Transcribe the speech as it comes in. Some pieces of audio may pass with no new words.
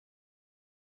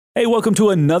Hey, welcome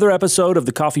to another episode of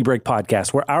the Coffee Break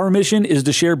Podcast, where our mission is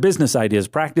to share business ideas,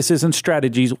 practices, and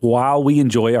strategies while we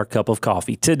enjoy our cup of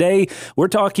coffee. Today, we're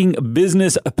talking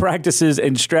business practices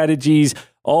and strategies.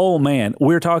 Oh man,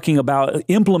 we're talking about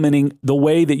implementing the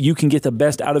way that you can get the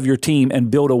best out of your team and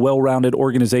build a well-rounded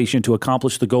organization to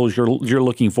accomplish the goals you're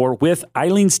looking for with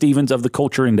Eileen Stevens of the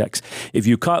Culture Index. If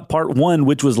you caught part one,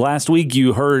 which was last week,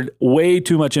 you heard way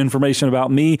too much information about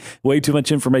me, way too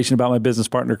much information about my business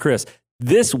partner, Chris.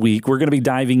 This week, we're going to be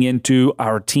diving into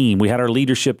our team. We had our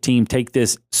leadership team take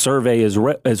this survey as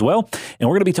well, and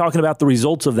we're going to be talking about the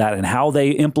results of that and how they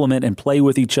implement and play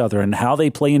with each other and how they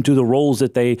play into the roles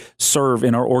that they serve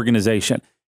in our organization.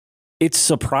 It's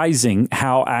surprising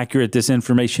how accurate this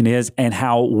information is and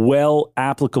how well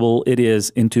applicable it is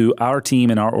into our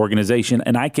team and our organization.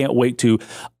 And I can't wait to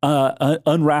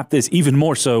unwrap this even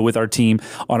more so with our team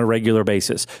on a regular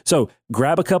basis. So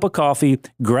grab a cup of coffee,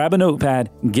 grab a notepad,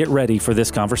 get ready for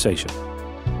this conversation.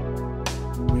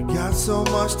 We got so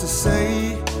much to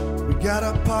say. We got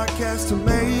a podcast to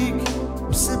make.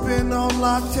 We're sipping on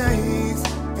lattes,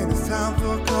 and it's time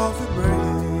for a coffee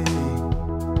break.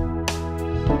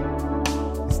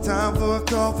 Time for a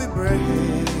coffee break.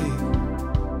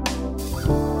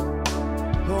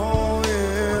 Oh,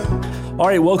 yeah. All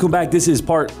right, welcome back. This is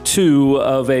part two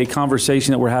of a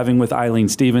conversation that we're having with Eileen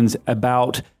Stevens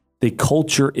about the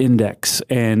Culture Index,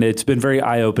 and it's been very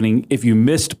eye-opening. If you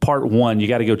missed part one, you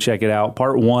got to go check it out.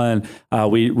 Part one,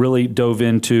 we really dove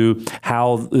into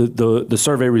how the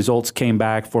survey results came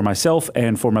back for myself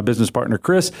and for my business partner,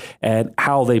 Chris, and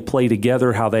how they play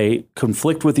together, how they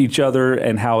conflict with each other,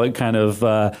 and how it kind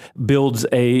of builds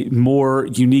a more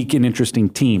unique and interesting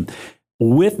team.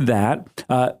 With that,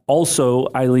 also,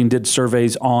 Eileen did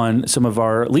surveys on some of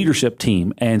our leadership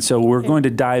team, and so we're going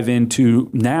to dive into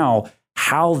now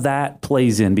how that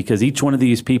plays in, because each one of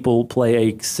these people play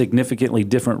a significantly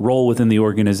different role within the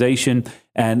organization.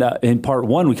 And in part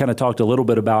one, we kind of talked a little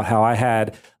bit about how I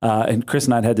had, and Chris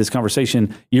and I had this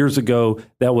conversation years ago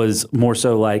that was more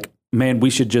so like, man, we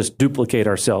should just duplicate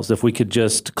ourselves. If we could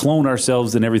just clone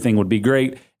ourselves, then everything would be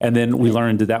great. And then we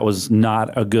learned that that was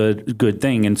not a good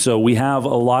thing. And so we have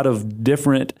a lot of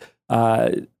different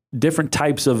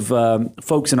types of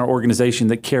folks in our organization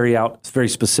that carry out very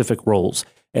specific roles.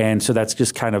 And so that's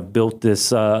just kind of built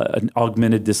this,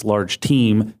 augmented this large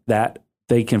team that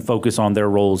they can focus on their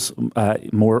roles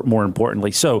more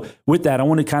importantly. So with that, I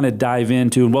want to kind of dive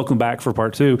into, and welcome back for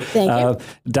part two. Thank you.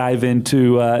 Dive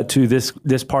into to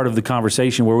this part of the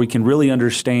conversation where we can really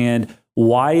understand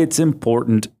why it's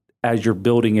important as you're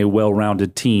building a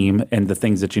well-rounded team and the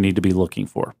things that you need to be looking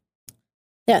for.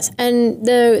 Yes, and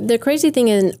the crazy thing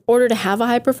is, in order to have a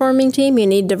high-performing team, you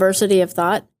need diversity of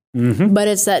thought. Mm-hmm. But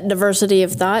it's that diversity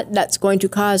of thought that's going to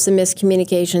cause the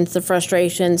miscommunications, the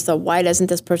frustrations, the why doesn't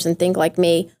this person think like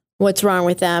me? What's wrong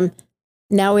with them?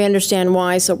 Now we understand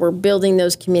why, so we're building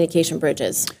those communication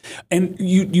bridges. And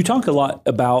you talk a lot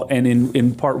about, and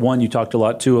in part one, you talked a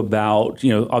lot too about,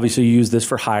 obviously you use this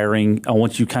for hiring.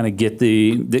 Once you kind of get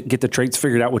the traits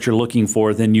figured out, what you're looking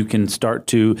for, then you can start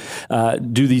to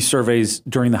do these surveys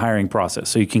during the hiring process,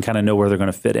 so you can kind of know where they're going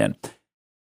to fit in.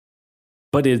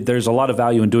 But there's a lot of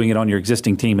value in doing it on your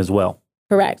existing team as well.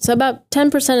 Correct. So about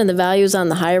 10% of the value is on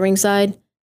the hiring side.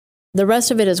 The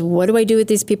rest of it is, what do I do with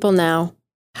these people now?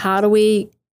 How do we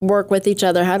work with each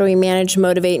other? How do we manage,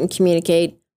 motivate, and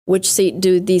communicate? Which seat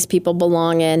do these people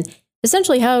belong in?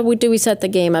 Essentially, how do we set the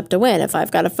game up to win? If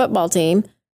I've got a football team,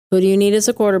 who do you need as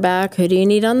a quarterback? Who do you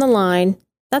need on the line?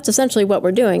 That's essentially what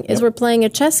we're doing, is we're playing a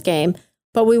chess game,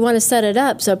 but we want to set it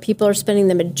up so people are spending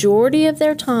the majority of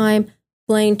their time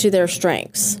playing to their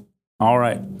strengths. All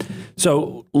right.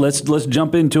 So let's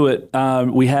jump into it.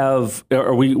 We have,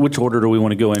 which order do we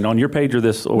want to go in? On your page or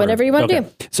this order? Whatever you want to do.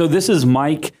 So this is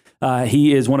Mike.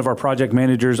 He is one of our project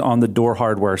managers on the door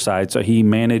hardware side. So he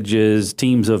manages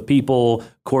teams of people,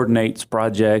 coordinates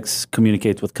projects,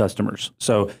 communicates with customers.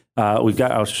 So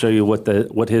I'll show you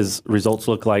what his results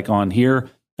look like on here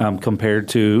compared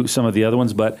to some of the other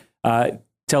ones. But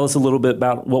tell us a little bit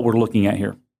about what we're looking at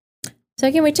here. So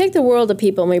again, we take the world of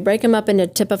people and we break them up into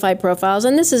typified profiles.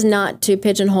 And this is not to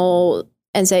pigeonhole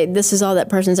and say this is all that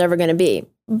person's ever going to be.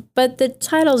 But the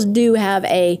titles do have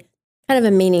a kind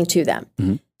of a meaning to them.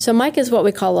 Mm-hmm. So Mike is what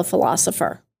we call a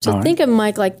philosopher. So think of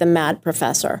Mike like the mad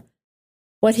professor.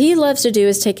 What he loves to do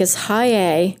is take his high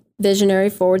A,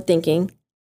 visionary, forward thinking,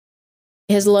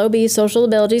 his low B, social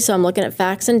ability, so I'm looking at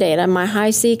facts and data. My high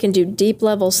C can do deep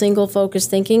level, single focus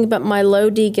thinking, but my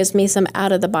low D gives me some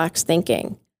out of the box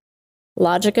thinking.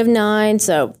 Logic of 9,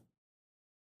 so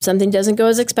something doesn't go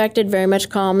as expected, very much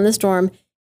calm in the storm.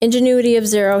 Ingenuity of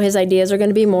 0, his ideas are going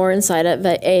to be more inside of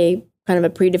a kind of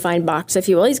a predefined box, if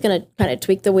you will. He's going to kind of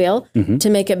tweak the wheel to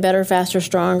make it better, faster,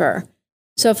 stronger.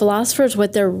 So philosophers,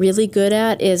 what they're really good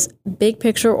at is big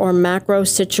picture or macro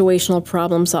situational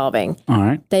problem solving. All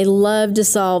right. They love to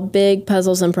solve big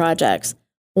puzzles and projects.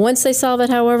 Once they solve it,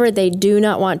 however, they do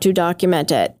not want to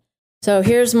document it. So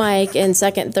here's Mike in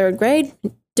 2nd, 3rd grade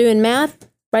doing math,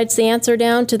 writes the answer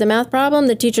down to the math problem.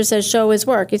 The teacher says, show his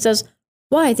work. He says,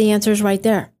 why? The answer's right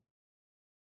there.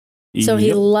 So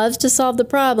he loves to solve the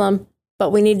problem, but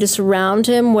we need to surround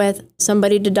him with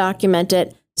somebody to document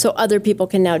it so other people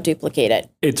can now duplicate it.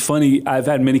 It's funny. I've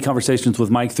had many conversations with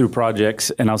Mike through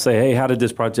projects, and I'll say, hey, how did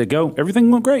this project go?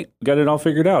 Everything went great. Got it all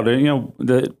figured out.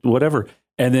 Whatever.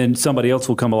 And then somebody else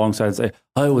will come alongside and say,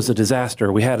 oh, it was a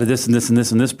disaster. We had this and this and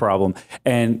this and this problem.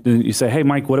 And you say, hey,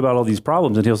 Mike, what about all these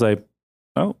problems? And he'll say,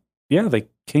 oh, yeah, they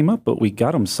came up, but we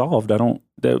got them solved.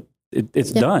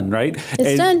 It's done, right?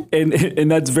 It's done.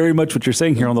 And that's very much what you're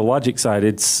saying here on the logic side.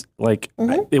 It's like,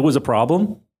 it was a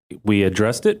problem. We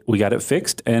addressed it. We got it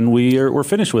fixed, and we're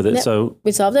finished with it. Yep. So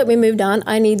we solved it. We moved on.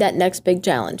 I need that next big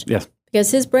challenge. Yes.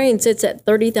 Because his brain sits at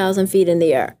 30,000 feet in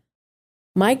the air.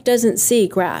 Mike doesn't see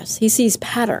graphs. He sees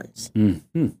patterns.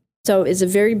 Mm-hmm. So it's a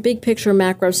very big picture,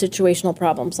 macro situational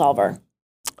problem solver.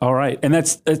 All right. And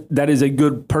that is a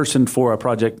good person for a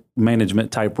project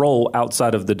management type role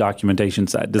outside of the documentation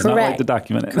side. Does not like to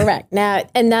document it. Correct. Now,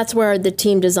 and that's where the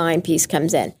team design piece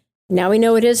comes in. Now we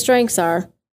know what his strengths are.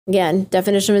 Again,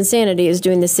 definition of insanity is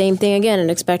doing the same thing again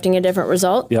and expecting a different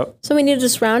result. Yep. So we need to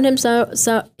surround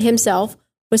himself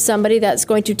with somebody that's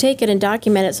going to take it and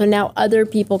document it so now other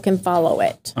people can follow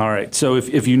it. All right. So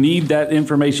if you need that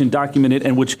information documented,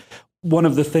 and which one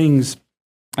of the things,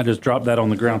 I just dropped that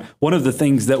on the ground. One of the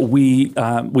things that we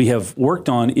have worked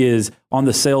on is on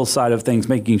the sales side of things,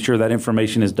 making sure that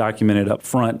information is documented up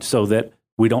front so that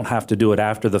we don't have to do it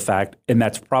after the fact. And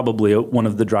that's probably one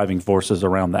of the driving forces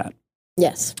around that.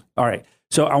 Yes. All right.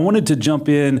 So I wanted to jump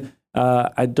in.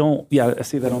 I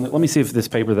see that on there. Let me see if this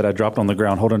paper that I dropped on the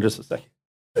ground. Hold on just a second.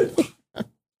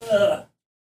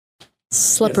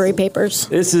 Slippery papers.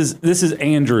 This is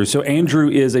Andrew. So Andrew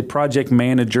is a project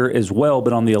manager as well,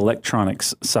 but on the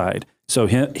electronics side. So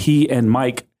he and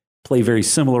Mike play very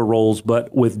similar roles,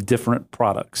 but with different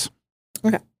products.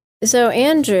 Okay. So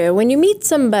Andrew, when you meet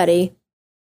somebody,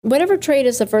 whatever trait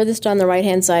is the furthest on the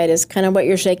right-hand side is kind of what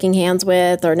you're shaking hands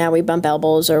with, or now we bump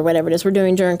elbows, or whatever it is we're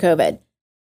doing during COVID.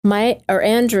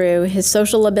 Andrew, his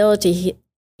social ability,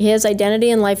 his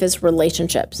identity in life is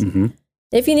relationships. Mm-hmm.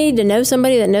 If you need to know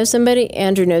somebody that knows somebody,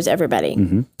 Andrew knows everybody.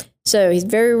 Mm-hmm. So he's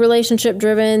very relationship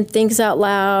driven, thinks out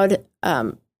loud,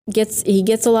 he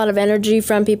gets a lot of energy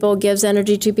from people, gives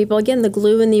energy to people. Again, the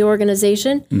glue in the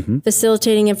organization,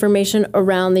 facilitating information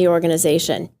around the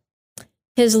organization.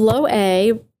 His low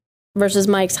A versus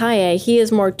Mike's high A, he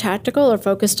is more tactical or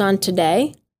focused on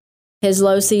today. His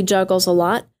low C juggles a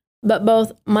lot. But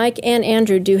both Mike and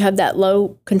Andrew do have that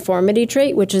low conformity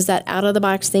trait, which is that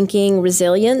out-of-the-box thinking,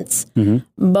 resilience.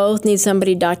 Mm-hmm. Both need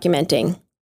somebody documenting.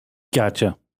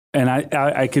 Gotcha. And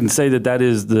I can say that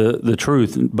is the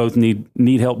truth. Both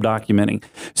need help documenting.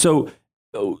 So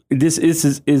this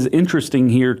is interesting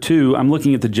here, too. I'm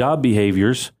looking at the job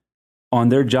behaviors. On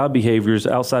their job behaviors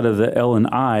outside of the L and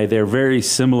I, they're very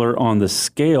similar on the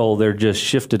scale. They're just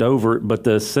shifted over, but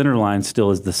the center line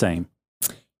still is the same.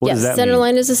 What does that center mean?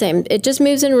 line is the same. It just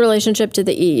moves in relationship to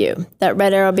the EU. That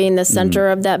red arrow being the center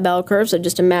of that bell curve. So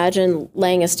just imagine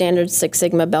laying a standard Six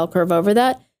Sigma bell curve over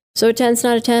that. So a 10's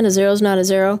not a 10, a 0's not a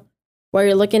 0. What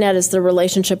you're looking at is the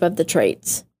relationship of the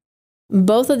traits.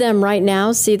 Both of them right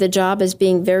now see the job as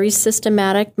being very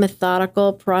systematic,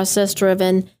 methodical,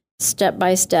 process-driven,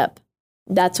 step-by-step.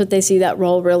 That's what they see that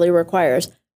role really requires.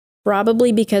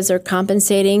 Probably because they're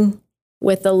compensating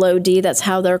with the low D, that's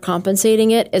how they're compensating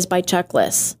it, is by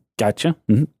checklists. Gotcha.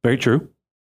 Mm-hmm. Very true.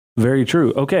 Very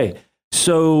true. Okay.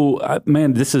 So,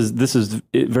 man, this is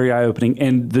very eye-opening.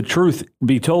 And the truth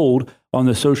be told, on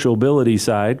the social ability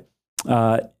side,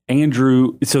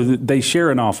 Andrew, so they share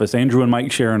an office. Andrew and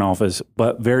Mike share an office,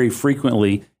 but very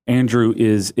frequently, Andrew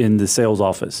is in the sales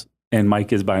office and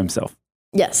Mike is by himself.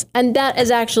 Yes. And that is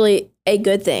actually a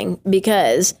good thing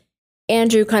because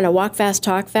Andrew kind of walk fast,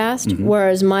 talk fast,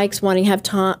 whereas Mike's wanting to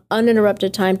have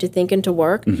uninterrupted time to think and to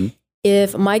work. Mm-hmm.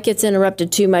 If Mike gets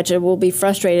interrupted too much, it will be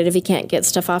frustrated if he can't get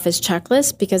stuff off his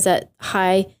checklist because that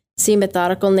high C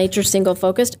methodical nature, single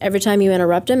focused, every time you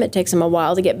interrupt him, it takes him a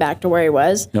while to get back to where he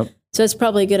was. Yep. So it's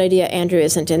probably a good idea Andrew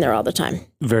isn't in there all the time.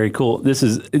 Very cool. This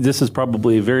is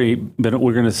probably but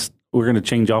we're going to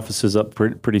change offices up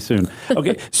pretty soon.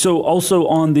 Okay. So also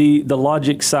on the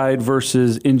logic side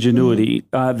versus ingenuity,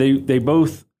 they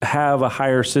both have a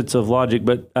higher sense of logic,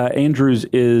 but Andrew's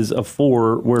is a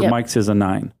 4 where Mike's is a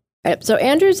 9. Right. So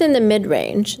Andrew's in the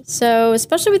mid-range. So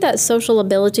especially with that social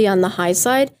ability on the high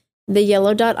side, the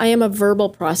yellow dot, I am a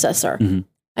verbal processor.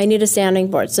 I need a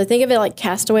sounding board. So think of it like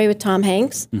Castaway with Tom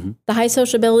Hanks. The high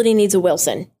sociability needs a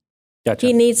Wilson. Gotcha.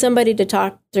 He needs somebody to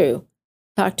talk to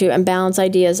and bounce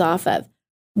ideas off of.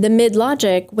 The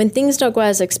mid-logic, when things don't go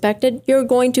as expected, you're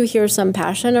going to hear some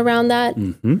passion around that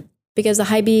because the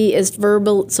high B is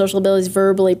social ability is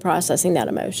verbally processing that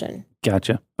emotion.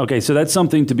 Gotcha. Okay, so that's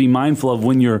something to be mindful of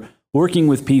when you're working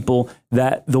with people,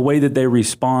 that the way that they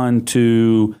respond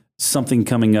to something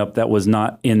coming up that was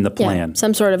not in the plan. Yeah,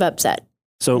 some sort of upset.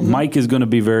 So Mike is going to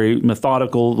be very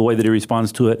methodical, the way that he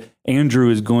responds to it.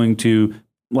 Andrew is going to,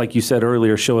 like you said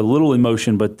earlier, show a little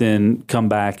emotion, but then come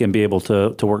back and be able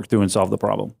to work through and solve the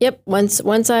problem. Yep.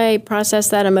 Once I process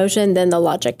that emotion, then the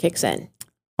logic kicks in.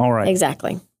 All right.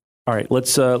 Exactly. All right.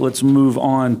 Let's move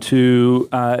on to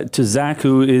Zach,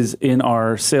 who is in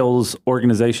our sales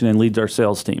organization and leads our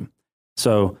sales team.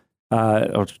 So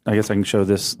I guess I can show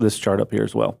this chart up here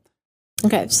as well.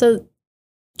 Okay. So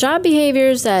job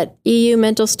behaviors at EU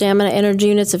mental stamina energy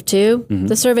units of 2.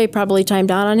 The survey probably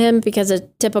timed out on him because a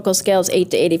typical scale is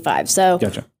 8 to 85. So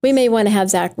Gotcha. We may want to have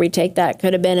Zach retake that.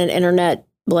 Could have been an internet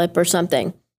blip or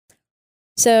something.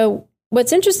 So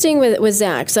what's interesting with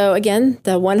Zach, so again,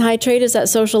 the one high trait is that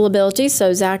social ability.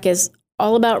 So Zach is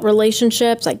all about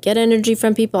relationships. I get energy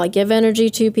from people. I give energy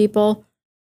to people.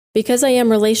 Because I am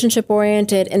relationship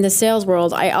oriented in the sales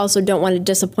world, I also don't want to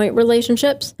disappoint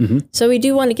relationships. So we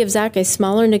do want to give Zach a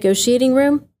smaller negotiating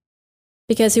room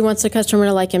because he wants the customer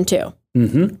to like him too.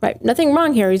 Right. Nothing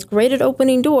wrong here. He's great at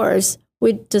opening doors.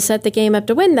 To set the game up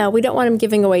to win, though, we don't want him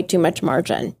giving away too much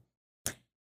margin.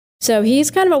 So he's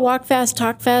kind of a walk fast,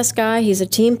 talk fast guy. He's a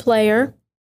team player.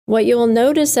 What you'll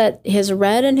notice that his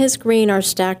red and his green are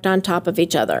stacked on top of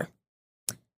each other.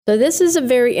 So this is a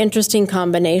very interesting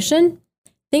combination.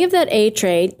 Think of that A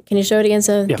trait. Can you show it again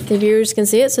so the viewers can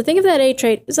see it? So think of that A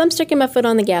trait as I'm sticking my foot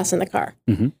on the gas in the car.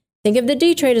 Think of the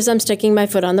D trait as I'm sticking my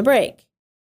foot on the brake.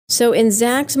 So in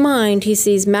Zach's mind, he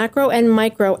sees macro and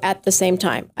micro at the same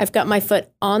time. I've got my foot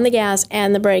on the gas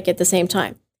and the brake at the same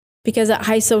time. Because that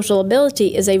high social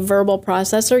ability is a verbal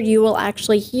processor, you will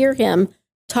actually hear him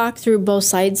talk through both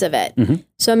sides of it.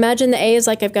 So imagine the A is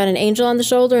like I've got an angel on the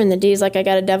shoulder and the D is like I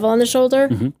got a devil on the shoulder.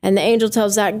 And the angel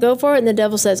tells Zach, go for it. And the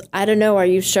devil says, I don't know. Are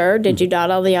you sure? Did you dot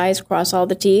all the I's, cross all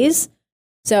the T's?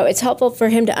 So it's helpful for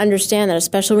him to understand that,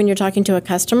 especially when you're talking to a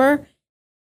customer,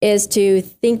 is to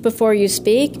think before you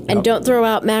speak and don't throw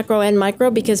out macro and micro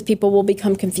because people will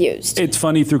become confused. It's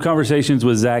funny, through conversations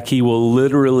with Zach, he will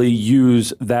literally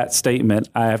use that statement.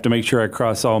 I have to make sure I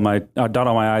dot all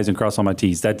my I's and cross all my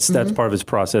T's. That's part of his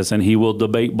process. And he will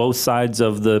debate both sides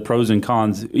of the pros and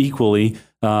cons equally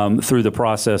through the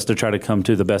process to try to come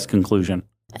to the best conclusion.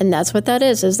 And that's what that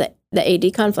is the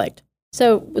AD conflict.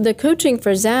 So the coaching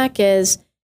for Zach is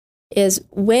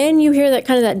when you hear that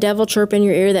kind of that devil chirp in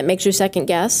your ear that makes you second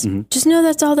guess, just know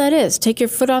that's all that is. Take your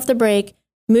foot off the brake,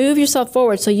 move yourself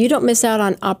forward so you don't miss out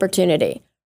on opportunity.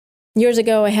 Years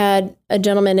ago, I had a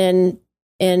gentleman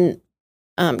in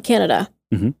Canada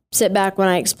sit back when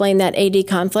I explained that AD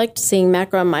conflict, seeing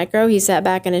macro and micro. He sat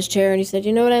back in his chair and he said,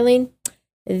 you know what, Eileen?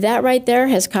 That right there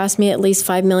has cost me at least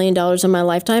 $5 million in my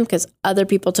lifetime because other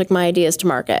people took my ideas to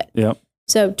market. Yep.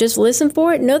 So just listen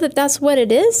for it. Know that that's what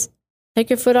it is. Take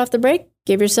your foot off the brake.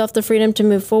 Give yourself the freedom to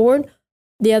move forward.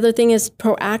 The other thing is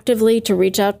proactively to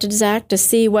reach out to Zach to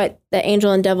see what the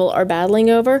angel and devil are battling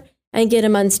over and get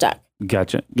him unstuck.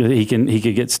 Gotcha. He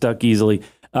could get stuck easily.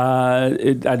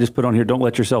 I just put on here, don't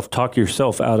let yourself talk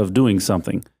yourself out of doing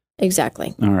something.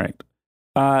 Exactly. All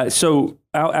right. So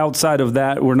outside of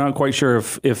that, we're not quite sure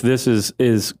if this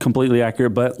is completely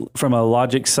accurate, but from a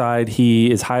logic side,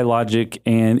 he is high logic,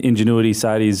 and ingenuity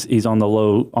side, he's on the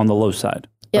low side.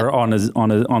 Yep. Or on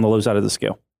the low side of the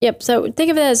scale. Yep. So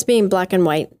think of it as being black and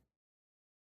white.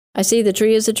 I see the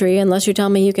tree is a tree unless you tell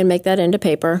me you can make that into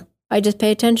paper. I just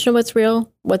pay attention to what's real,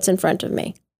 what's in front of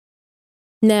me.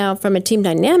 Now, from a team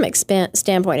dynamic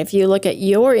standpoint, if you look at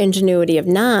your ingenuity of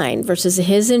 9 versus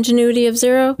his ingenuity of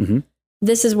 0,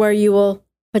 this is where you will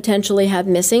potentially have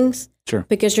missings. Sure.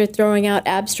 Because you're throwing out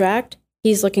abstract.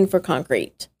 He's looking for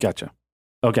concrete. Gotcha.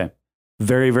 Okay.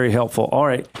 Very, very helpful. All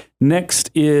right. Next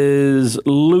is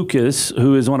Lucas,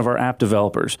 who is one of our app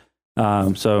developers.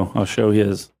 So I'll show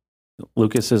his.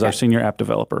 Lucas is our senior app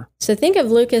developer. So think of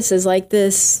Lucas as like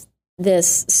this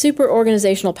super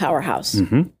organizational powerhouse.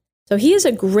 So he is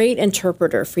a great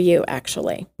interpreter for you,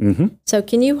 actually. So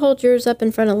can you hold yours up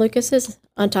in front of Lucas's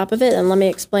on top of it, and let me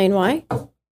explain why?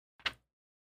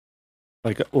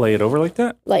 Like lay it over like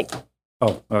that?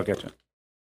 Oh, gotcha.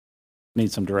 Need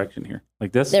some direction here.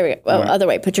 Like this? There we go. Well, other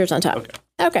way. Put yours on top.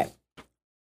 Okay.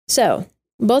 So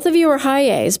both of you are high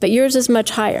A's, but yours is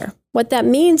much higher. What that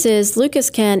means is Lucas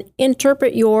can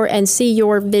interpret and see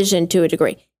your vision to a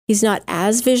degree. He's not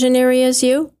as visionary as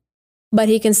you, but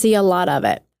he can see a lot of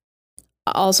it.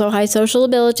 Also high social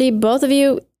ability. Both of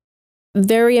you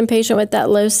very impatient with that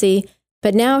low C,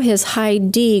 but now his high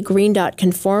D green dot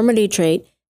conformity trait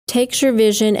takes your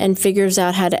vision and figures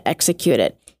out how to execute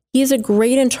it. He's a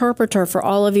great interpreter for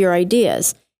all of your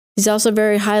ideas. He's also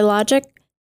very high logic,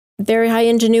 very high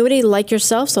ingenuity like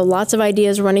yourself, so lots of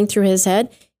ideas running through his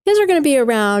head. His are going to be a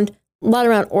lot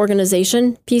around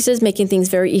organization pieces, making things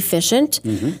very efficient.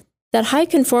 Mm-hmm. That high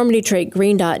conformity trait,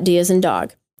 green dot, D as in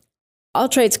dog. All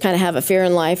traits kind of have a fear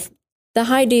in life. The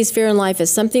high D's fear in life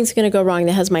is something's going to go wrong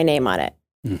that has my name on it.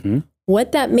 Mm-hmm.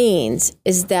 What that means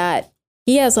is that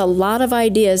he has a lot of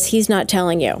ideas he's not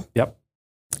telling you. Yep.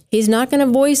 He's not going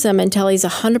to voice them until he's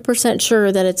 100%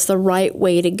 sure that it's the right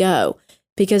way to go.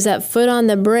 Because that foot on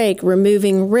the brake,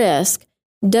 removing risk,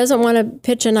 doesn't want to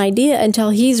pitch an idea until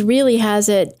he's really has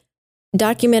it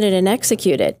documented and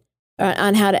executed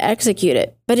on how to execute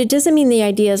it. But it doesn't mean the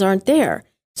ideas aren't there.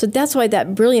 So that's why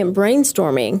that brilliant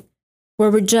brainstorming,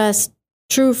 where we're just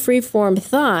true free-form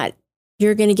thought,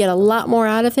 you're going to get a lot more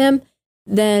out of him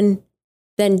than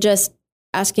just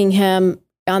asking him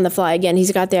on the fly. Again,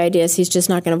 he's got the ideas. He's just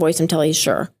not going to voice them until he's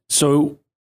sure. So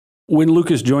when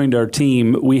Lucas joined our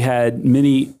team, we had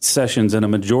many sessions, and a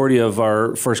majority of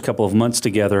our first couple of months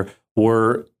together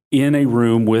were in a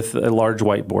room with a large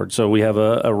whiteboard. So we have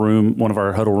a room, one of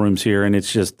our huddle rooms here, and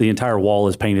it's just the entire wall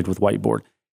is painted with whiteboard.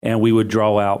 And we would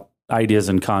draw out ideas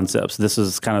and concepts. This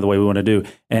is kind of the way we want to do.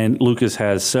 And Lucas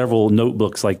has several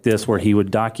notebooks like this where he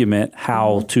would document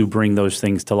how to bring those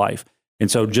things to life. And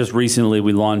so just recently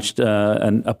we launched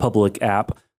a public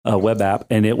app, a web app,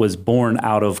 and it was born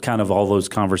out of kind of all those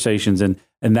conversations. And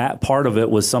that part of it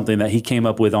was something that he came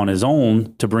up with on his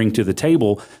own to bring to the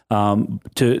table,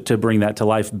 to bring that to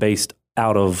life based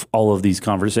out of all of these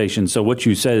conversations. So what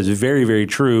you said is very, very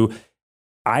true.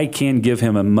 I can give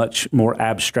him a much more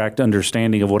abstract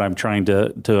understanding of what I'm trying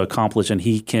to accomplish, and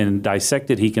he can dissect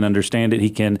it. He can understand it. He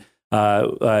can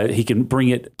bring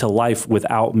it to life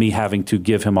without me having to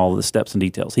give him all of the steps and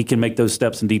details. He can make those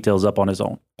steps and details up on his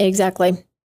own. Exactly.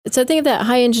 So think of that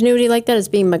high ingenuity like that as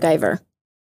being MacGyver.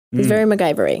 He's very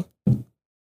MacGyver-y.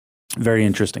 Very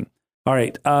interesting. All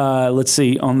right. Let's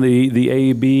see on the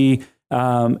AB.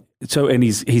 And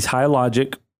he's high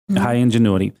logic, high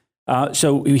ingenuity.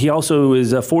 So he also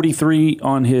is 43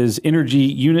 on his energy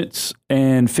units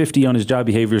and 50 on his job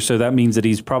behavior. So that means that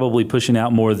he's probably pushing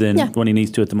out more than what he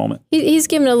needs to at the moment. He's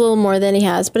given a little more than he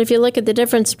has. But if you look at the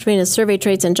difference between his survey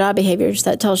traits and job behaviors,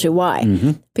 that tells you why.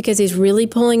 Mm-hmm. Because he's really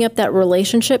pulling up that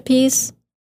relationship piece,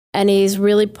 and he's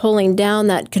really pulling down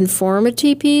that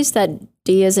conformity piece, that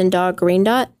D as in dog, green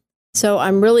dot. So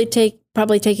I'm really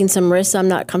probably taking some risks I'm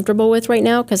not comfortable with right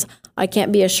now because I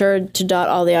can't be assured to dot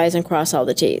all the I's and cross all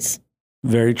the T's.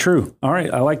 Very true. All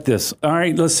right. I like this. All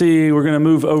right. Let's see. We're going to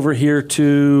move over here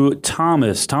to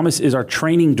Thomas. Thomas is our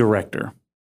training director.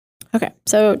 Okay.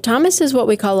 So Thomas is what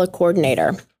we call a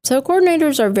coordinator. So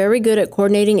coordinators are very good at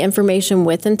coordinating information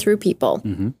with and through people.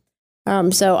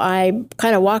 Mm-hmm. So I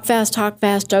kind of walk fast, talk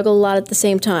fast, juggle a lot at the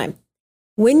same time.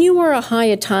 When you are a high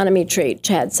autonomy trait,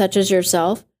 Chad, such as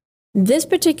yourself, this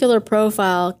particular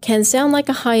profile can sound like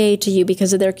a high A to you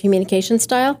because of their communication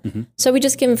style. Mm-hmm. So we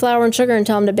just give them flour and sugar and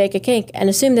tell them to bake a cake and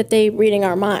assume that they're reading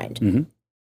our mind. Mm-hmm.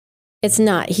 It's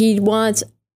not. He wants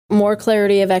more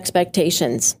clarity of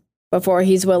expectations before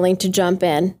he's willing to jump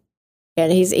in.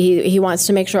 And he wants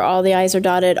to make sure all the I's are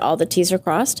dotted, all the T's are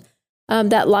crossed.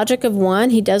 That logic of one,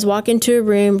 he does walk into a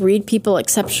room, read people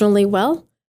exceptionally well.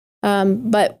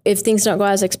 But if things don't go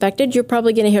as expected, you're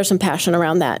probably going to hear some passion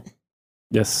around that.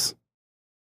 Yes.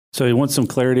 So he wants some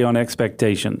clarity on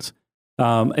expectations.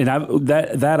 And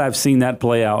I've seen that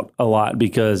play out a lot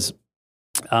because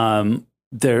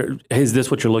is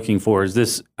this what you're looking for? Is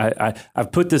this,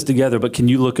 I've put this together, but can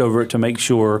you look over it to make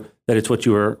sure that it's what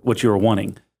you were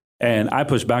wanting? And I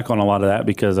push back on a lot of that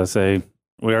because I say,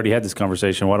 we already had this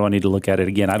conversation. Why do I need to look at it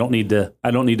again? I don't need to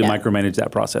micromanage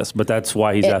that process, but that's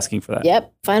why he's asking for that.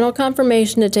 Yep. Final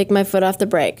confirmation to take my foot off the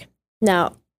brake.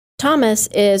 Now, Thomas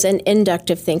is an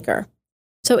inductive thinker.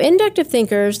 So inductive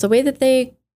thinkers, the way that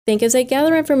they think is they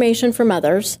gather information from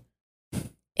others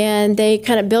and they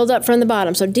kind of build up from the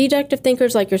bottom. So deductive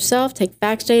thinkers like yourself take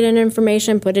facts, data, and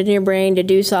information, put it in your brain,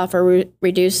 deduce off or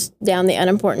reduce down the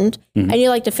unimportant. Mm-hmm. And you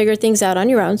like to figure things out on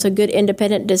your own. So good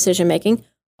independent decision making.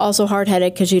 Also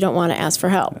hard-headed because you don't want to ask for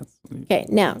help. Okay,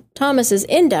 now Thomas is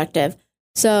inductive.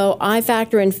 So I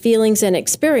factor in feelings and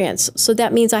experience. So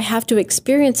that means I have to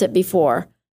experience it before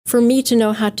for me to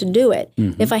know how to do it.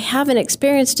 If I haven't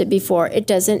experienced it before, it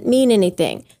doesn't mean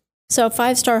anything. So a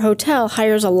 5-star hotel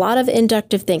hires a lot of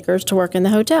inductive thinkers to work in the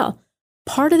hotel.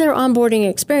 Part of their onboarding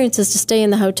experience is to stay in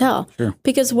the hotel. Sure.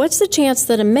 Because what's the chance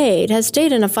that a maid has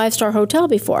stayed in a 5-star hotel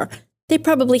before? They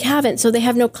probably haven't, so they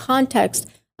have no context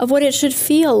of what it should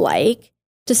feel like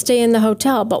to stay in the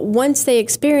hotel. But once they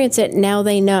experience it, now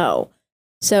they know.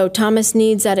 So Thomas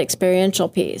needs that experiential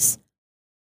piece.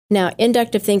 Now,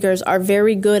 inductive thinkers are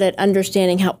very good at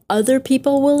understanding how other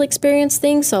people will experience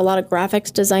things. So a lot of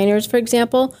graphics designers, for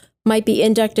example, might be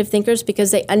inductive thinkers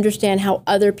because they understand how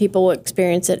other people will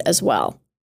experience it as well.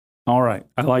 All right.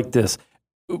 I like this.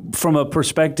 From a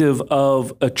perspective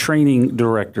of a training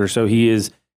director, so he is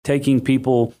taking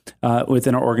people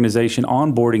within our organization,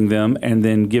 onboarding them, and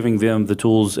then giving them the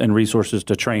tools and resources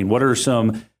to train. What are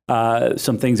some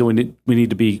things that we need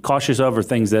to be cautious of, or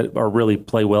things that are really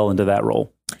play well into that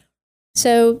role?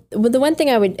 So the one thing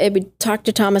I would talk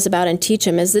to Thomas about and teach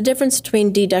him is the difference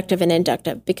between deductive and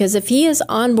inductive. Because if he is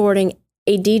onboarding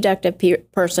a deductive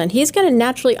person, he's going to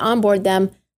naturally onboard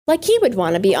them like he would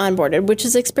want to be onboarded, which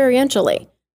is experientially.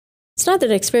 It's not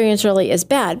that experientially is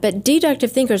bad, but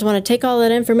deductive thinkers want to take all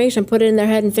that information, put it in their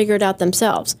head, and figure it out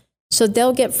themselves. So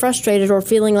they'll get frustrated or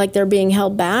feeling like they're being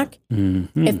held back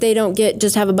if they don't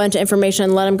just have a bunch of information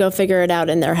and let them go figure it out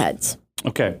in their heads.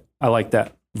 Okay. I like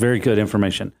that. Very good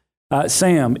information.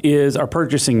 Sam is our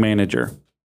purchasing manager.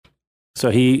 So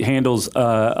he handles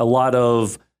a lot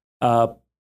of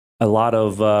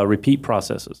repeat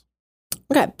processes.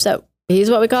 Okay. So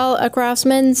he's what we call a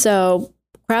craftsman. So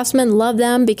craftsmen love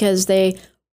them because they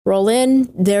roll in.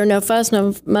 They're no fuss,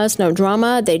 no muss, no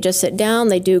drama. They just sit down.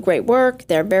 They do great work.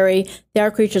 They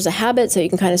are creatures of habit. So you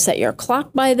can kind of set your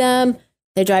clock by them.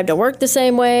 They drive to work the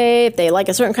same way. If they like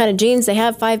a certain kind of jeans, they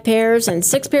have 5 pairs and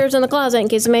 6 pairs in the closet in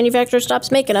case the manufacturer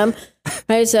stops making them.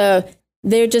 Right? So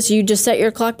you just set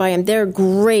your clock by them. They're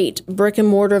great brick and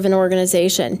mortar of an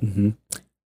organization.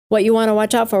 What you want to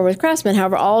watch out for with craftsmen,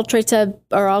 however, all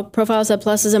profiles have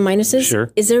pluses and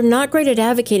minuses, is they're not great at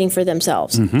advocating for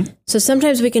themselves. So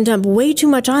sometimes we can dump way too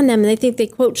much on them and they think they,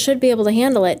 quote, should be able to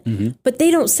handle it, but they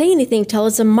don't say anything till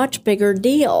it's a much bigger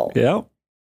deal. Yeah.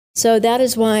 So that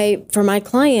is why, for my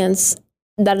clients,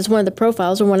 that is one of the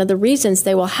profiles or one of the reasons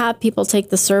they will have people take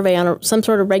the survey on some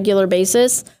sort of regular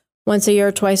basis, once a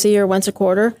year, twice a year, once a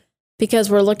quarter, because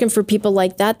we're looking for people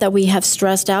like that we have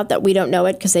stressed out that we don't know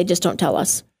it because they just don't tell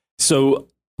us. So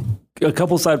a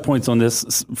couple side points on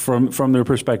this from their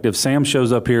perspective. Sam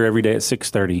shows up here every day at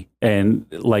 6:30, and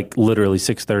like literally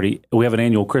 6:30. We have an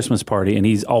annual Christmas party, and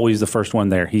he's always the first one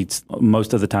there. He's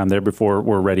most of the time there before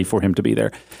we're ready for him to be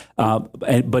there.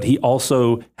 But he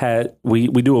also we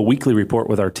do a weekly report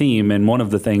with our team, and one of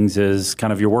the things is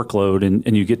kind of your workload,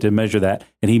 and you get to measure that.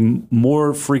 And he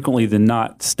more frequently than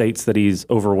not states that he's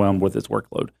overwhelmed with his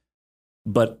workload.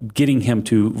 But getting him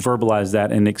to verbalize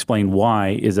that and explain why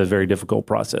is a very difficult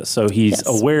process. So he's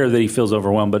aware that he feels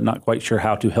overwhelmed, but not quite sure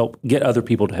how to get other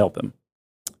people to help him.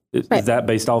 Is that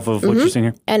based off of what you're saying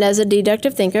here? And as a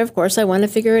deductive thinker, of course, I want to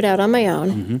figure it out on my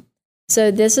own.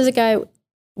 So this is a guy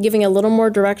giving a little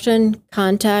more direction,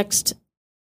 context,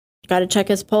 got to check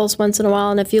his pulse once in a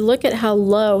while. And if you look at how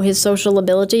low his social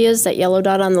ability is, that yellow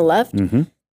dot on the left,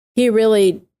 he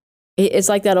really... It's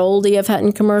like that old E.F.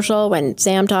 Hutton commercial when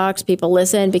Sam talks, people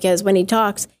listen, because when he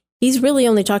talks, he's really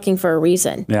only talking for a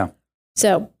reason. Yeah.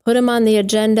 So put him on the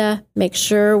agenda, make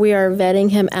sure we are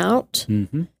vetting him out,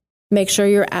 make sure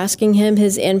you're asking him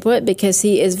his input, because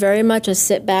he is very much a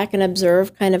sit back and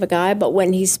observe kind of a guy. But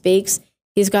when he speaks,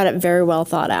 he's got it very well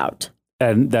thought out.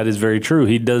 And that is very true.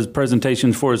 He does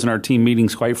presentations for us in our team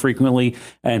meetings quite frequently,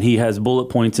 and he has bullet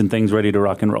points and things ready to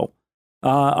rock and roll.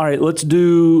 All right, let's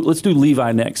do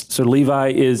Levi next. So Levi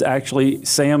is actually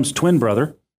Sam's twin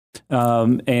brother,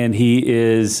 and he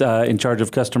is in charge of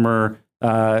customer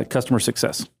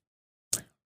success.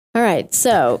 All right,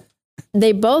 so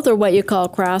they both are what you call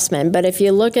craftsmen, but if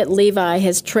you look at Levi,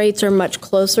 his traits are much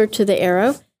closer to the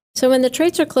arrow. So when the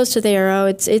traits are close to the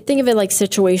arrow, think of it like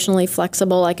situationally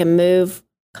flexible. I can move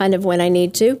kind of when I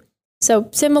need to. So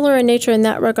similar in nature in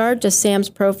that regard, just Sam's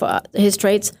profile, his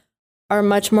traits are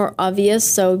much more obvious.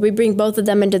 So we bring both of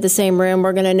them into the same room.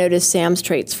 We're going to notice Sam's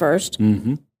traits first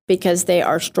because they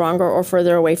are stronger or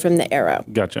further away from the arrow.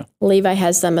 Gotcha. Levi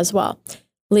has them as well.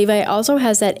 Levi also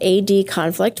has that AD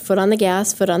conflict, foot on the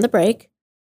gas, foot on the brake.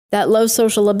 That low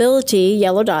social ability,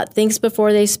 yellow dot, thinks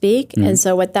before they speak. And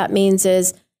so what that means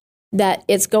is that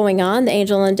it's going on. The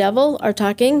angel and devil are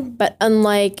talking. But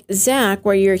unlike Zach,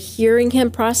 where you're hearing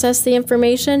him process the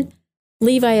information,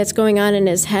 Levi, it's going on in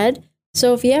his head.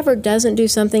 So if he ever doesn't do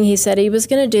something he said he was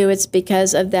going to do, it's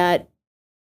because of that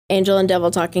angel and devil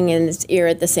talking in his ear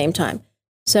at the same time.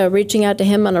 So reaching out to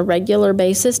him on a regular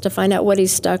basis to find out what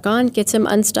he's stuck on gets him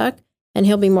unstuck, and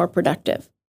he'll be more productive.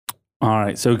 All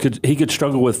right. So he could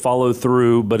struggle with follow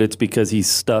through, but it's because he's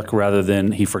stuck rather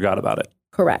than he forgot about it.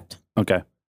 Correct. Okay.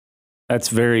 That's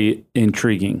very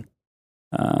intriguing.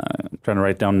 I'm trying to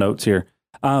write down notes here.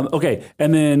 Okay.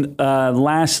 And then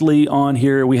lastly on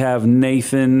here, we have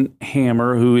Nathan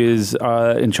Hammer, who is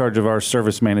in charge of our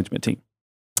service management team.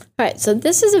 All right. So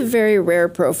this is a very rare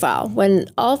profile. When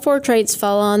all 4 traits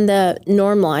fall on the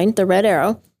norm line, the red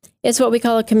arrow, it's what we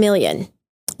call a chameleon.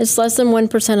 It's less than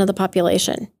 1% of the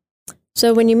population.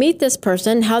 So when you meet this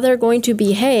person, how they're going to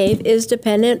behave is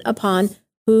dependent upon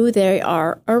who they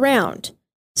are around.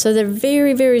 So they're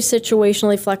very, very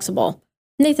situationally flexible.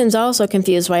 Nathan's also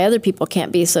confused why other people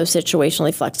can't be so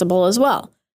situationally flexible as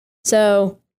well.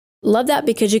 So love that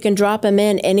because you can drop him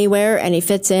in anywhere and he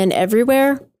fits in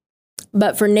everywhere.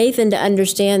 But for Nathan to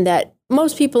understand that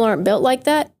most people aren't built like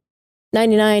that,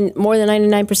 more than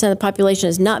 99% of the population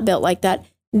is not built like that.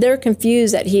 They're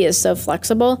confused that he is so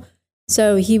flexible.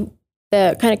 So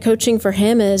the kind of coaching for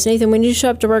him is, Nathan, when you show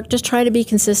up to work, just try to be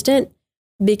consistent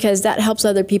because that helps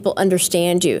other people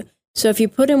understand you. So if you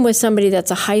put him with somebody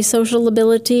that's a high social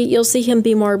ability, you'll see him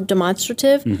be more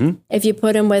demonstrative. Mm-hmm. If you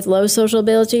put him with low social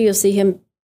ability, you'll see him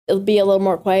be a little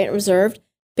more quiet and reserved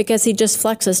because he just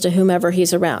flexes to whomever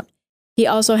he's around. He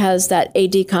also has that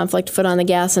AD conflict, foot on the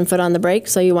gas and foot on the brake,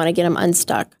 so you want to get him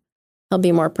unstuck. He'll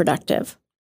be more productive.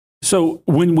 So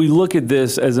when we look at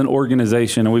this as an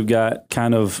organization, and we've got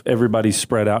kind of everybody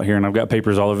spread out here, and I've got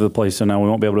papers all over the place, so now we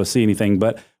won't be able to see anything.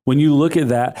 But when you look at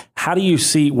that, how do you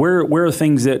see where are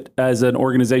things that as an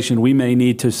organization we may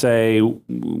need to say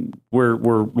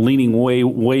we're leaning way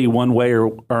one way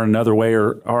or another way,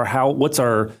 or how what's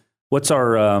our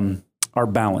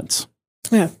balance?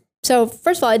 Yeah. So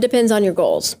first of all, it depends on your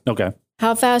goals. Okay.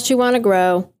 How fast you want to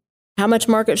grow, how much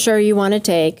market share you want to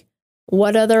take.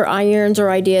 What other irons or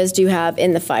ideas do you have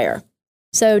in the fire?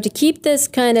 So to keep this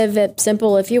kind of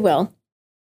simple, if you will,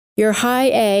 your high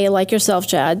A, like yourself,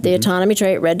 Chad, the autonomy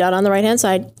trait, red dot on the right-hand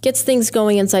side, gets things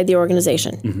going inside the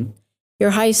organization. Mm-hmm. Your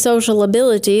high social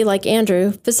ability, like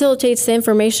Andrew, facilitates the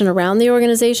information around the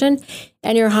organization.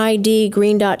 And your high D,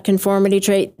 green dot conformity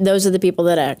trait, those are the people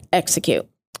that execute.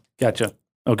 Gotcha.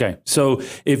 Okay. So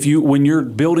when you're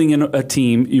building a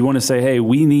team, you want to say, hey,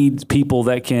 we need people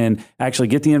that can actually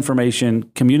get the information,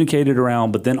 communicate it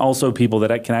around, but then also people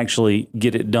that can actually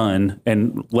get it done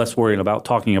and less worried about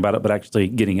talking about it, but actually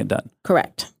getting it done.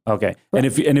 Correct. Okay. Right.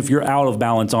 And if you're out of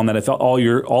balance on that, if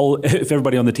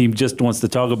everybody on the team just wants to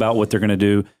talk about what they're going to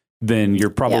do, then you're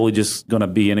probably just going to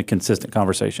be in a consistent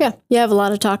conversation. Yeah. You have a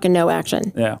lot of talk and no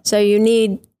action. Yeah. So you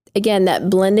need, again, that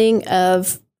blending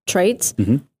of traits.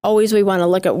 Mm-hmm. Always we want to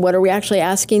look at what are we actually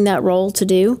asking that role to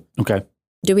do? Okay.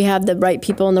 Do we have the right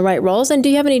people in the right roles? And do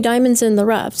you have any diamonds in the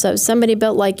rough? So somebody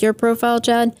built like your profile,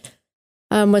 Chad,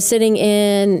 was sitting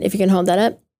in, if you can hold that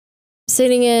up,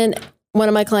 sitting in one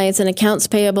of my clients in accounts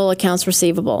payable, accounts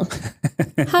receivable.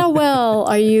 How well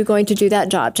are you going to do that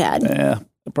job, Chad? Yeah,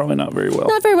 probably not very well.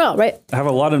 Not very well, right? I have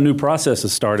a lot of new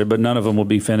processes started, but none of them will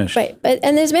be finished. Right.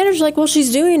 And this manager's like, well,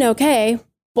 she's doing okay.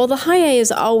 Well, the high A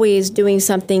is always doing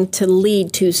something to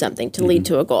lead to something, to lead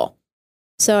to a goal.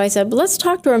 So I said, well, let's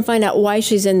talk to her and find out why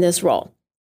she's in this role.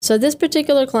 So this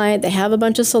particular client, they have a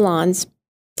bunch of salons.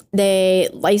 They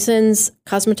license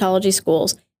cosmetology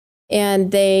schools,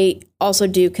 and they also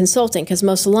do consulting because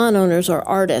most salon owners are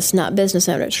artists, not business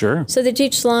owners. Sure. So they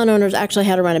teach salon owners actually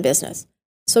how to run a business.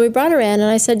 So we brought her in,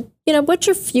 and I said, what's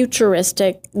your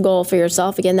futuristic goal for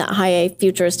yourself? Again, that high A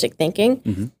futuristic thinking.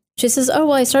 Mm-hmm. She says, oh,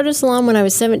 well, I started a salon when I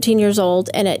was 17 years old,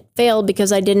 and it failed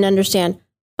because I didn't understand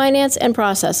finance and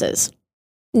processes.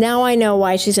 Now I know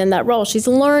why she's in that role. She's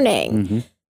learning. Mm-hmm.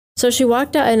 So she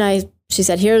walked out, and she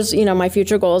said, here's, my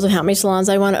future goals of how many salons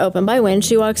I want to open by when.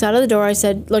 She walks out of the door. I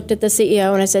looked at the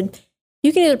CEO, and I said,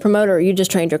 you can either promote her or you just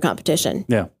trained your competition.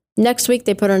 Yeah. Next week,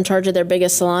 they put her in charge of their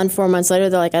biggest salon. 4 months later,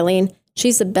 they're like, Eileen,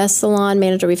 she's the best salon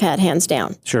manager we've had, hands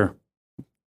down. Sure.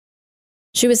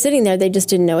 She was sitting there. They just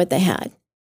didn't know what they had.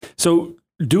 So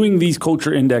doing these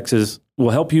culture indexes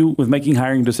will help you with making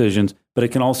hiring decisions, but it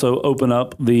can also open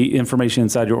up the information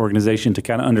inside your organization to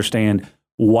kind of understand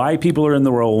why people are in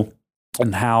the role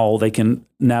and how they can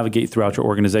navigate throughout your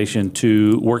organization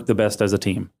to work the best as a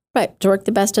team. Right, to work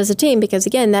the best as a team, because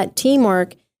again, that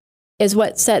teamwork is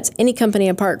what sets any company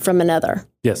apart from another.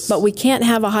 Yes. But we can't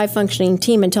have a high-functioning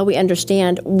team until we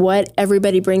understand what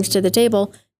everybody brings to the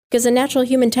table, because the natural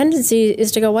human tendency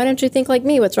is to go, why don't you think like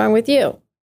me? What's wrong with you?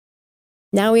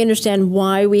 Now we understand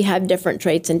why we have different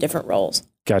traits and different roles.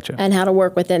 Gotcha. And how to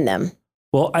work within them.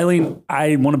 Well, Eileen,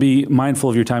 I want to be mindful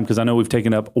of your time because I know we've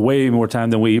taken up way more time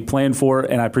than we planned for,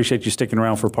 and I appreciate you sticking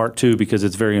around for part 2 because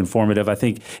it's very informative. I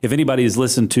think if anybody has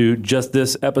listened to just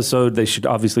this episode, they should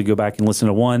obviously go back and listen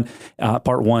to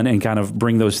part 1 and kind of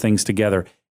bring those things together.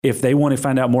 If they want to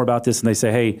find out more about this and they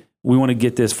say, hey, we want to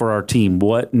get this for our team,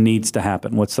 what needs to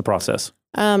happen? What's the process?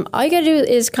 All you got to do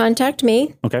is contact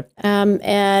me. Okay.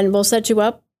 And we'll set you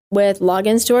up with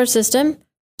logins to our system.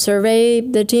 Survey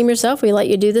the team yourself. We let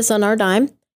you do this on our dime.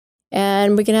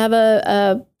 And we can have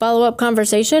a follow-up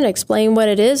conversation, explain what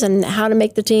it is and how to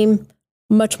make the team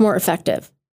much more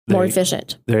effective, more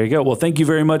efficient. There you go. Well, thank you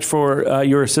very much for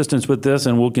your assistance with this,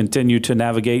 and we'll continue to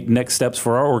navigate next steps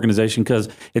for our organization because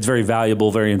it's very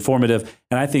valuable, very informative.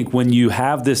 And I think when you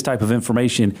have this type of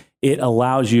information, it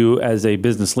allows you as a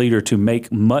business leader to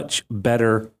make much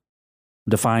better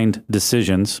defined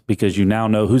decisions because you now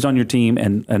know who's on your team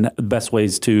and the best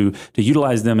ways to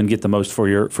utilize them and get the most for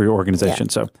your organization.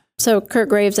 Yeah. So Kurt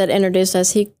Graves that introduced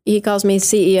us, he calls me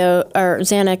CEO or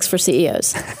Xanax for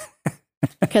CEOs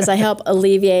because I help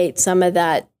alleviate some of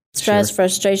that stress,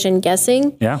 frustration,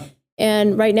 guessing. Yeah.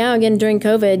 And right now, again, during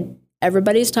COVID,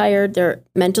 everybody's tired. They're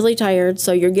mentally tired.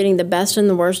 So you're getting the best and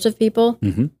the worst of people.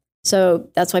 Mm-hmm. So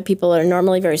that's why people are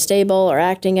normally very stable or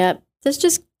acting up. This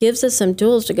just gives us some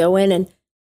tools to go in and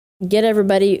get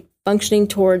everybody functioning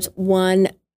towards one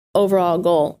overall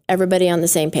goal, everybody on the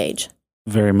same page.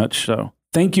 Very much so.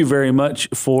 Thank you very much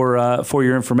for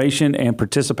your information and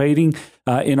participating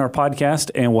in our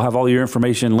podcast. And we'll have all your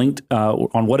information linked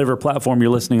on whatever platform you're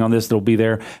listening on this. That'll be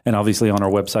there. And obviously on our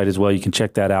website as well. You can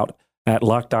check that out at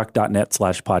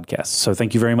lockdoc.net/podcast. So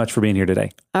thank you very much for being here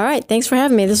today. All right. Thanks for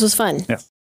having me. This was fun.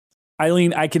 Yes.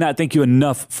 Eileen, I cannot thank you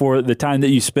enough for the time that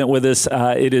you spent with us.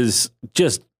 It is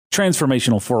just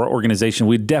transformational for our organization.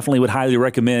 We definitely would highly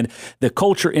recommend the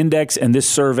Culture Index and this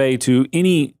survey to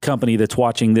any company that's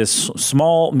watching this,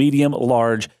 small, medium,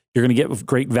 large. You're going to get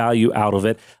great value out of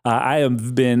it. I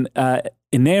have been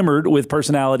enamored with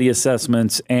personality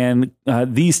assessments and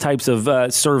these types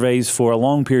of surveys for a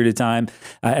long period of time.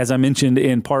 As I mentioned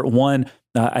in part 1,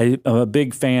 I'm a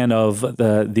big fan of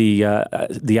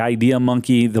the Idea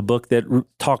Monkey, the book that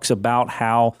talks about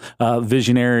how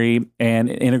visionary and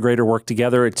integrator work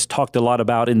together. It's talked a lot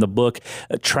about in the book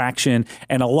Traction,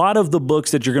 and a lot of the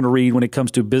books that you're going to read when it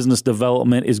comes to business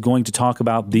development is going to talk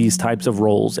about these types of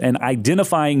roles, and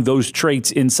identifying those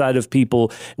traits inside of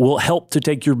people will help to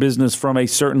take your business from a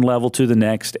certain level to the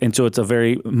next. And so it's a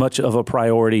very much of a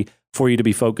priority for you to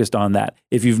be focused on that.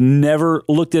 If you've never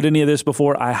looked at any of this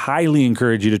before, I highly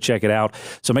encourage you to check it out.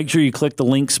 So make sure you click the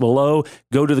links below,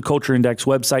 go to the Culture Index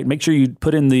website, make sure you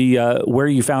put in the where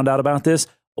you found out about this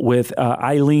with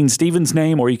Eileen Stevens'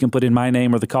 name, or you can put in my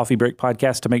name or the Coffee Break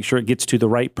Podcast to make sure it gets to the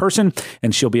right person,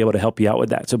 and she'll be able to help you out with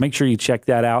that. So make sure you check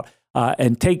that out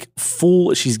and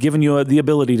she's given you the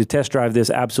ability to test drive this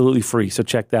absolutely free. So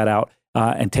check that out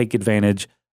and take advantage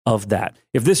of that.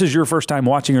 If this is your first time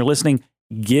watching or listening,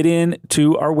 get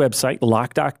into our website,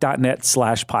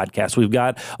 lockdoc.net/podcast. We've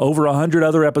got over 100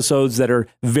 other episodes that are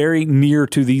very near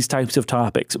to these types of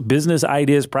topics, business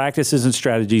ideas, practices, and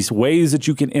strategies, ways that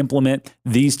you can implement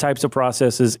these types of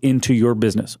processes into your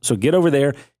business. So get over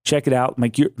there, check it out.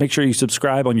 Make sure you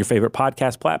subscribe on your favorite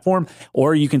podcast platform,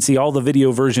 or you can see all the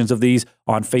video versions of these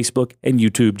on Facebook and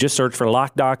YouTube. Just search for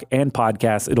LockDoc and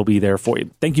Podcast. It'll be there for you.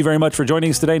 Thank you very much for joining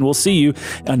us today, and we'll see you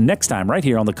next time right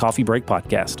here on the Coffee Break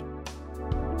Podcast.